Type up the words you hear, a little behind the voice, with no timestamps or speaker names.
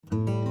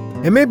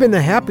It may have been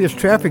the happiest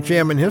traffic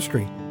jam in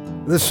history.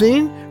 The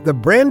scene? The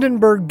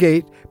Brandenburg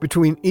Gate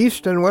between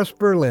East and West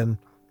Berlin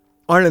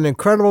on an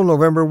incredible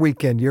November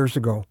weekend years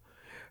ago.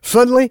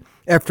 Suddenly,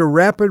 after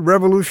rapid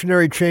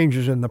revolutionary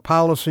changes in the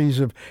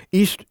policies of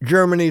East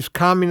Germany's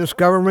communist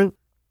government,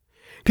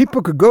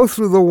 people could go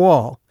through the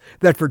wall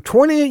that for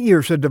 28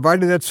 years had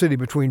divided that city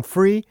between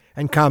free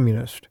and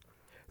communist.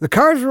 The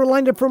cars were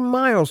lined up for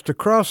miles to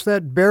cross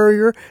that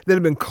barrier that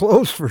had been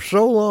closed for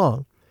so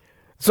long.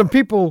 Some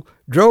people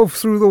drove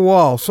through the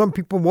wall, some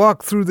people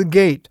walked through the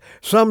gate,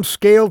 some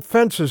scaled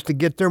fences to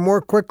get there more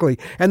quickly,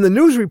 and the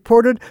news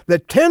reported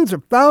that tens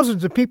of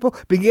thousands of people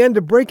began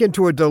to break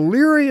into a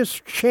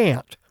delirious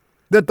chant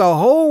that the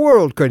whole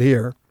world could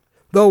hear.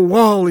 The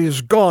wall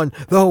is gone,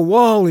 the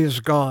wall is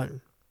gone.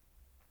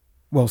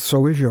 Well,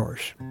 so is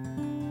yours.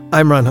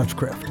 I'm Ron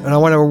Hutchcraft, and I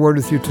want to have a word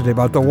with you today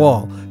about the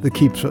wall that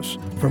keeps us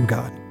from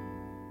God.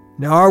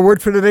 Now, our word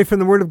for today from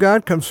the Word of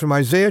God comes from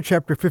Isaiah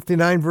chapter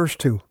 59, verse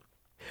 2.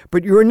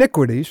 But your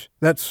iniquities,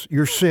 that's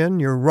your sin,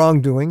 your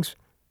wrongdoings,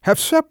 have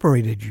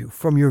separated you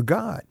from your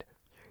God.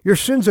 Your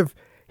sins have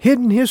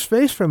hidden his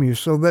face from you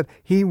so that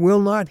he will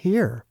not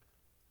hear.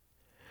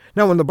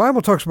 Now, when the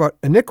Bible talks about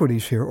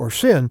iniquities here, or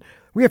sin,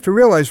 we have to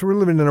realize we're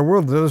living in a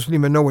world that doesn't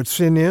even know what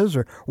sin is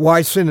or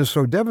why sin is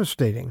so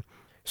devastating.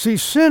 See,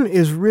 sin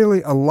is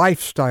really a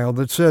lifestyle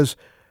that says,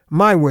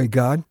 my way,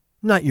 God,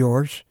 not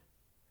yours.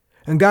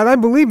 And God, I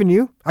believe in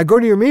you. I go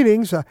to your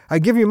meetings. I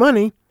give you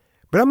money,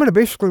 but I'm going to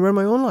basically run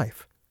my own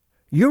life.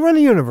 You run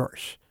the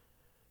universe.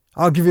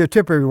 I'll give you a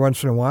tip every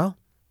once in a while.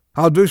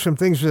 I'll do some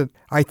things that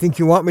I think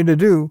you want me to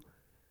do,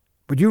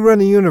 but you run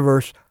the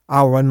universe,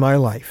 I'll run my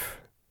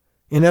life.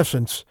 In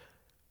essence,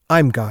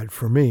 I'm God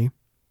for me.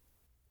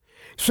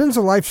 Sin's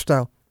a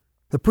lifestyle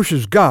that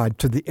pushes God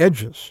to the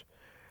edges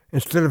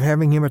instead of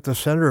having him at the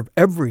center of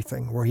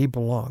everything where he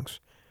belongs.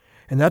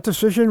 And that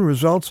decision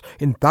results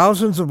in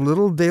thousands of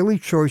little daily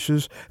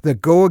choices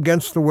that go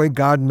against the way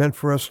God meant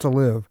for us to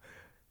live.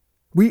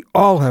 We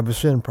all have a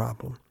sin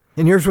problem.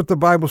 And here's what the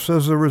Bible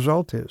says the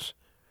result is.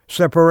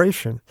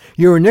 Separation.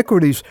 Your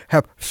iniquities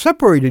have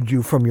separated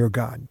you from your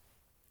God.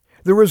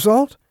 The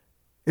result?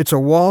 It's a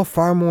wall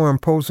far more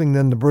imposing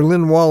than the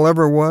Berlin Wall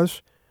ever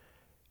was,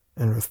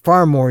 and with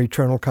far more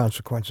eternal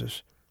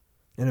consequences.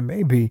 And it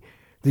may be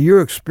that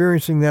you're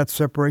experiencing that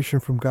separation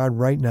from God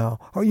right now.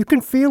 Oh, you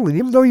can feel it,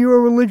 even though you're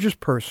a religious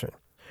person.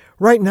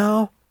 Right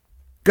now,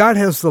 God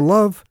has the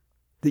love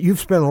that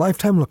you've spent a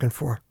lifetime looking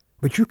for,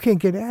 but you can't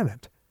get at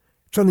it.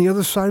 It's on the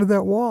other side of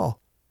that wall.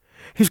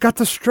 He's got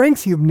the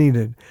strength you've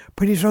needed,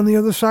 but he's on the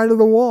other side of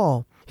the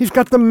wall. He's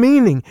got the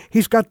meaning.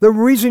 He's got the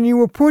reason you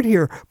were put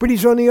here, but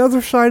he's on the other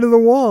side of the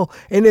wall.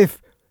 And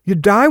if you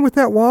die with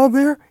that wall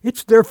there,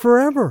 it's there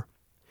forever.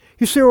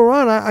 You say, well,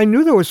 Ron, I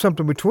knew there was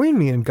something between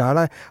me and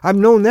God. I've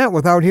known that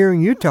without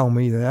hearing you tell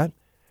me that.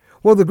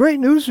 Well, the great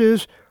news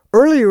is,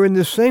 earlier in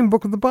this same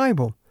book of the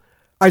Bible,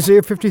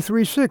 Isaiah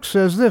 53:6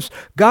 says this,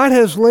 God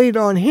has laid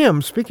on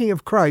him, speaking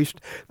of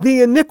Christ,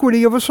 the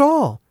iniquity of us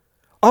all.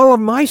 All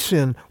of my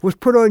sin was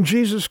put on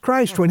Jesus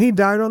Christ when he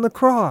died on the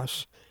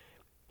cross.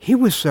 He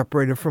was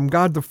separated from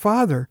God the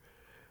Father,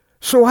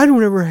 so I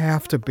don't ever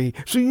have to be,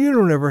 so you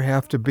don't ever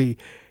have to be,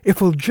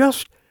 if we'll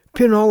just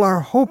pin all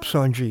our hopes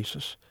on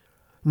Jesus.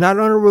 Not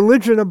on a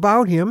religion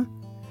about him,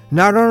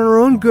 not on our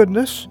own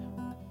goodness,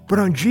 but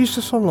on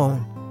Jesus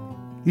alone.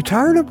 You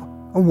tired of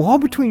a wall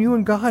between you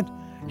and God?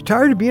 You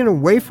tired of being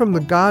away from the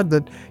God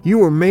that you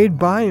were made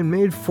by and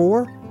made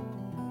for?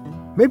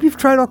 Maybe you've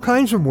tried all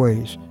kinds of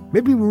ways,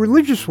 maybe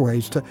religious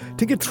ways to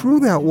get through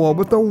that wall,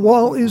 but the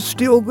wall is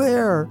still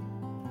there.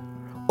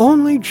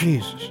 Only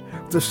Jesus,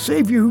 the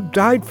Savior who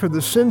died for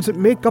the sins that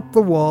make up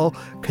the wall,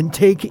 can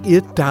take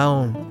it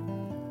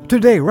down.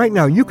 Today, right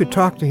now, you could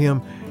talk to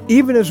him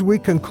even as we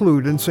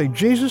conclude and say,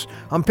 Jesus,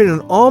 I'm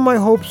pinning all my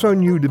hopes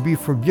on you to be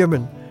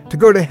forgiven, to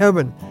go to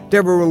heaven, to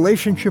have a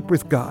relationship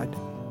with God.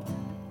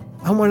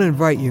 I want to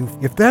invite you,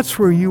 if that's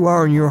where you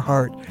are in your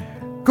heart,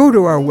 go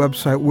to our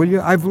website, will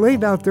you? I've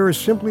laid out there as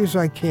simply as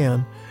I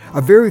can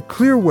a very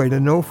clear way to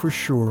know for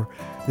sure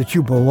that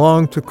you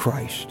belong to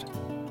Christ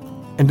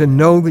and to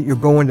know that you're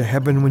going to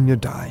heaven when you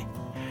die.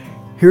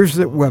 Here's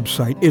that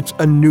website. It's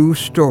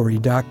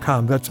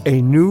anewstory.com. That's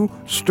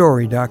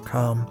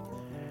anewstory.com.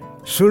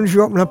 As soon as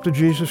you open up to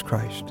Jesus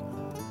Christ,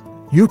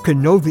 you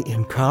can know the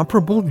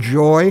incomparable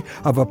joy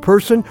of a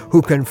person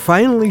who can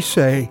finally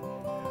say,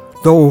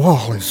 the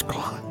wall is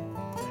gone.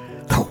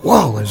 The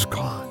wall is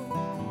gone.